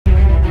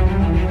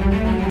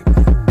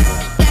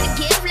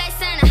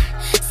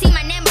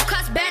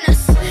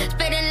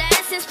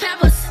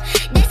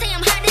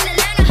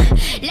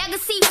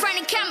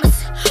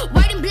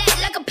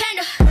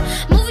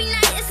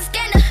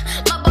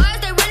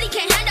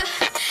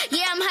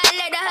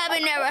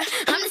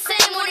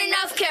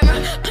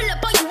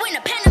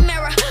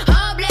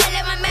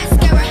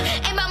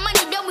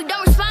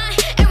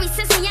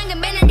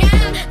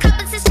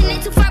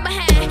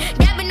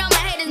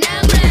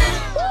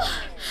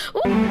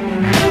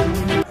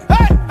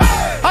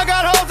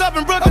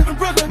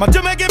My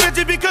Jamaican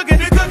bitches be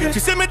cooking. She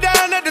sit me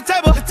down at the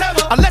table.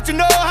 I let you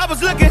know how I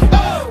was looking.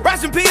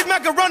 Rice and peas,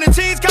 macaroni and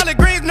cheese, collard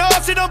greens, no,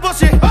 she don't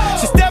bullshit.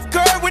 She Steph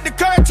Curry with the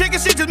curd chicken,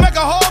 she just make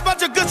a whole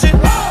bunch of good shit.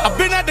 I've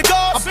been at the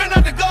golf,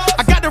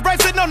 I got the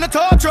right sitting on the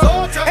tow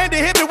truck. And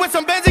they hit me with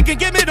some Benzie, can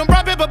give me them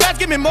brown paper bags,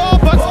 give me more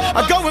bucks.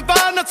 I go and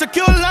find a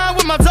secure line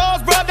with my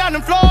toes, bro, down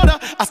in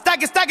Florida. I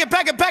stack it, pack it,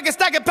 pack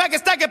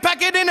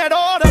it in that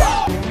order.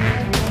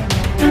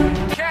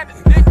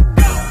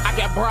 I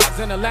got broads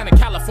in Atlanta,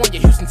 California,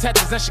 Houston,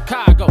 Texas, and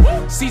Chicago.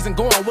 Season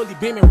going, Willie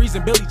Beeman,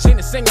 reason Billie Jean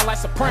is singing like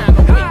soprano.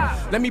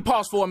 Let me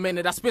pause for a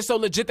minute. I spit so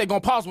legit they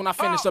gon' pause when I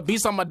finish. A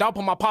beast on my dog,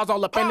 put my paws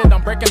all up in it.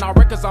 I'm breaking all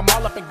records, I'm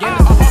all up in Guinness.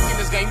 I'm hawking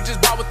this game, you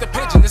just bought with the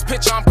pigeon. This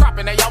picture I'm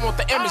cropping, now y'all want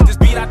the image. This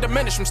beat I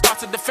diminish from start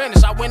to the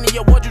finish. I win the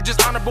award, you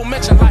just honorable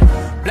mention. Like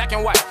black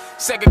and white,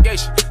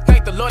 segregation.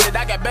 Thank the Lord that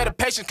I got better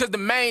patience, cause the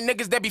main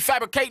niggas that be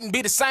fabricating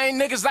be the same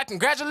niggas like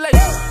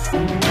congratulations.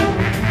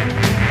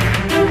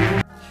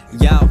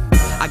 Yo,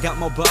 I got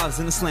more bars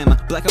than a slammer.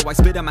 Black and white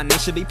spit on my name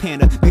should be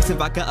Panda. Mixing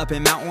vodka up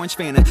in Mount Orange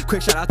Fanta.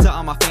 Quick shout out to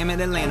all my fam in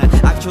Atlanta.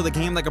 I control the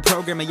game like a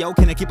programmer. Yo,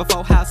 can I keep a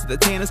full house at the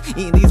Tanners?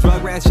 Eating these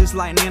rugrats just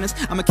like nanas.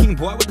 I'm a king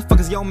boy, what the fuck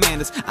is your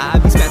manners? I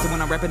be spazzing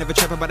when I'm rapping, never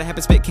tripping, but I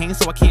haven't spit cane,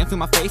 so I can't feel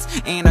my face.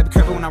 And I be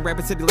careful when I'm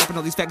rapping, city lapping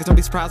all these faggots. Don't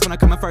be surprised when I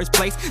come in first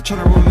place.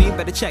 Tryna roll with me,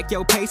 better check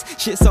your pace.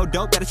 Shit so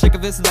dope, better check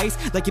if it's lace.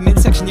 Like your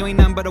midsection, you ain't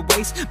nothing but a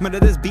waste.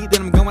 Murder this beat,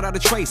 then I'm going without a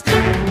trace.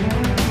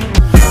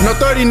 No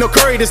 30, no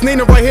curry, this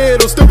Nina right here,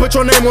 it'll still put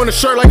your name on the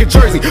shirt like a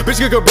jersey. Bitch,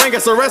 you could bring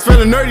us a rest,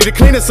 feeling nerdy. The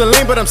cleanest and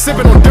lean, but I'm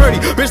sipping on dirty.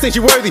 Bitch think she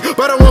worthy,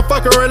 but I won't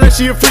fuck her unless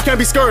she a freak, can't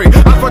be scurry.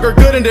 I fuck her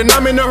good and then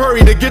I'm in a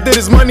hurry. To get to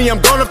this money, I'm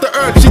gone off the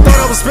earth. She thought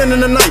I was spending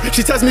the night.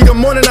 She text me good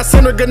morning, I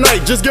send her good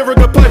night. Just give her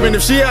good pipe, and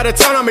if she out of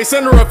town, I may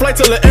send her a flight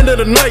till the end of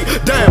the night.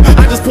 Damn,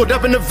 I just pulled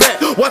up in the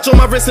vet. Watch on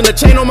my wrist and the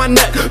chain on my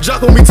neck.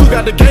 Jock on me too,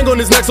 got the gang on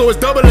his neck, so it's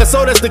double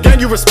SO, that's the gang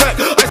you respect.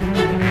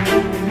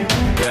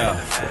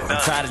 I'm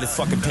tired of this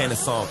fucking Panda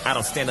song. I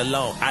don't stand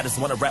alone. I just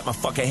wanna wrap my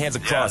fucking hands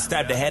across.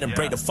 Stab the head and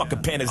break the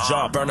fucking Panda's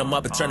jaw. Burn him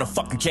up and turn the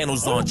fucking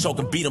candles on. Choke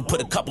and beat him,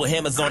 put a couple of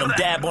hammers on him.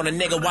 Dab on a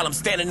nigga while I'm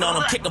standing on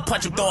him. Kick him,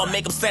 punch him, throw him,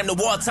 make him slam the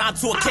wall. Time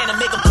to a cannon,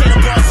 make him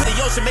cannonball to the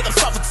ocean, make him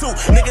suffer too.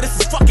 Nigga, this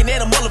is fucking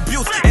animal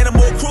abuse.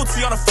 Animal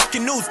cruelty on the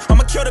fucking news.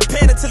 I'ma kill the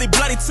panda till he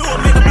bloody too. I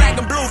make him black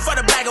and blue for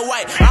the black and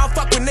white. I don't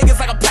fuck with niggas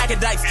like a pack of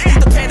dice.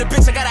 Eat the panda,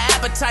 bitch, I got an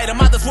appetite.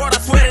 I'm out this world,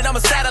 I swear that I'm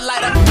a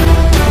satellite.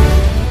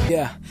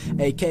 Yeah,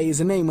 AK is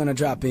the name when I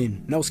drop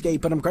in. No skate,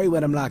 but I'm great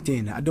when I'm locked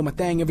in. I do my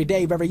thing every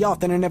day, very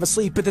often, I never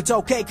sleep, but it's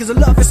okay, cause I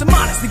love this, I'm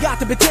honest. I got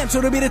the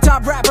potential to be the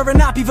top rapper and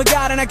not be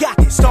forgotten, I got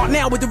this. Start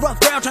now with the rough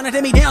crowd trying to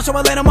tear me down, so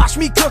I let them watch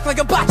me cook like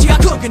a bocce.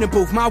 I cook in the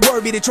booth, my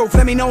word be the truth.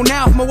 Let me know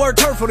now if my word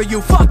hurtful to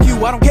you. Fuck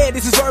you, I don't care,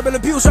 this is verbal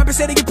abuse. Rappers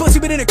say they get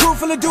pussy, but in a crew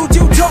full of dudes,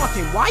 you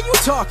talking. Why you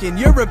talking?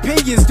 Your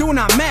opinions do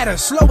not matter.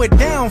 Slow it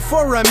down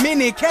for a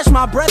minute, catch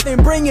my breath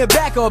and bring it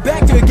back, or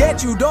back to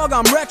get you, dog.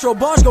 I'm retro,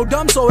 bars go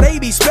dumb, so they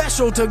be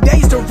special. Took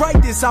days to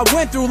write this. I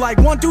went through like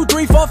 1, 2,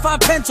 3, 4, 5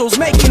 pencils,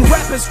 making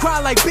rappers cry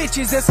like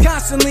bitches that's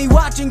constantly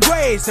watching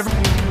grades.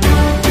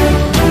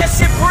 That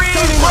shit breathe,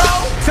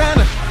 bro.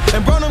 Panda,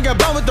 and bro don't get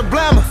blown with the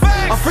blammer.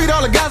 I freed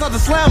all the guys out the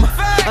slammer.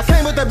 I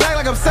came with that bag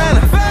like I'm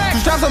Santa. Two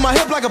straps on my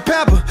hip like a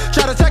pamper.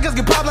 Try to check us,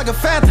 get popped like a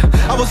Fanta.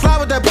 I will slide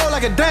with that bro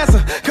like a dancer.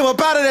 Come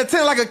up out of that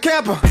tent like a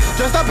camper.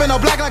 Dressed up in all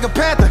black like a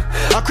panther.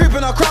 I creep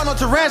in all crowd, no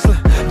tarantula.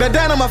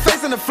 Bandana on my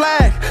face and the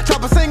flag.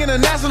 Chopper singing the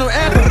national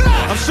anthem.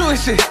 I'm shooting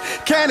shit,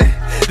 cannon.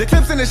 The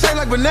clips in the shape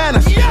like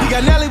bananas. He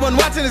got Nelly, one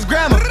watching his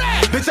grandma.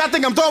 Bitch, I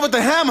think I'm throwing with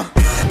the hammer.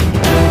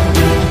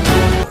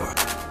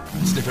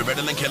 Sniffing,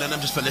 riddling, killing them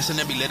just for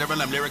listening. Be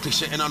literal, I'm lyrically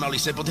shitting on all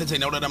these simpletons. They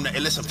know that I'm the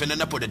illest. I'm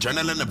filling up with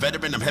adrenaline, a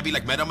veteran. I'm heavy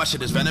like metal, my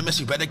shit is venomous.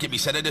 You better give me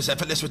sedatives,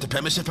 effortless with the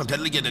penmanship. I'm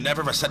deadlier than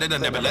ever. I said it, I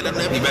never let them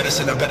live. Me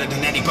medicine, I'm better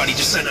than anybody,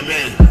 just send them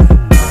in.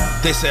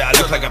 They say I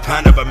look like a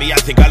panda, but me, I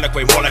think I look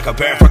way more like a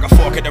bear. Fuck a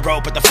fork in the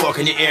road, put the fork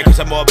in your ear, cause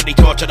I'm morbidly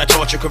tortured, I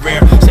torture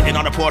career. Sitting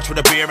on a porch with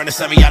a beer and a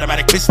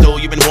semi-automatic pistol.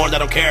 You've been warned, I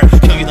don't care.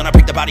 Kill you, then I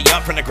pick the body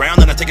up from the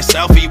ground, then I take a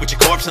selfie with your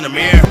corpse in the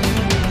mirror.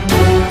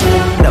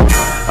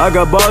 I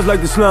got bars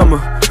like the slammer.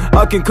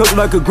 I can cook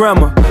like a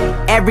grandma.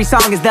 Every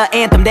song is the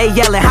anthem, they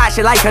yelling hot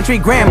shit like country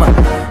grandma.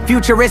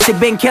 Futuristic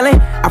been killing,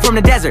 I'm from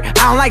the desert,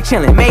 I don't like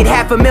chilling. Made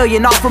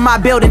 $500,000 off from my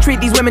building,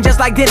 treat these women just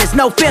like Dennis,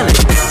 no feeling.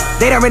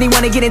 They don't really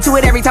wanna get into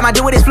it, every time I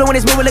do it, it's fluent,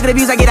 it's moving. Look at the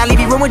views I get, I leave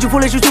you ruined, you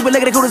foolish, you stupid.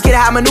 Look at the coolest kid,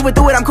 how I maneuver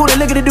through it, I'm cool.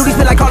 Look at the duties,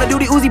 feel like Call of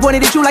Duty, Uzi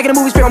pointed at you like in a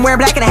movie strip. I'm wearing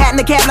black and a hat and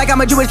a cap like I'm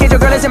a Jewish kid.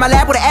 Your girl is in my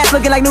lap with an ass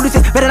looking like nudists.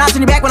 Better not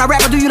turn your back when I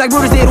rap, or do you like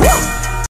Brutus did. Woo!